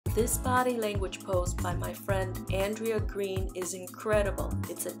This body language pose by my friend Andrea Green is incredible.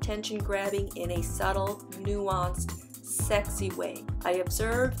 It's attention-grabbing in a subtle, nuanced, sexy way. I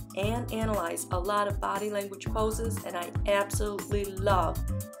observe and analyze a lot of body language poses, and I absolutely love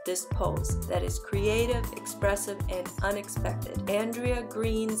this pose that is creative, expressive, and unexpected. Andrea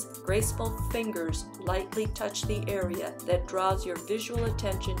Green's graceful fingers lightly touch the area that draws your visual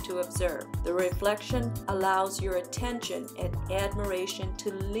attention to observe. The reflection allows your attention and admiration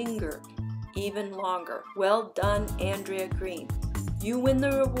to linger even longer. Well done, Andrea Green. You win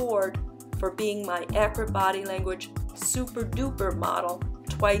the reward for being my accurate body language super duper model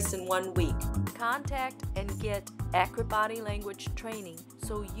twice in 1 week. Contact and get accurate body language training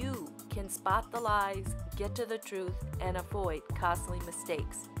so you can spot the lies, get to the truth, and avoid costly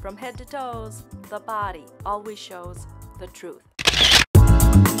mistakes. From head to toes, the body always shows the truth.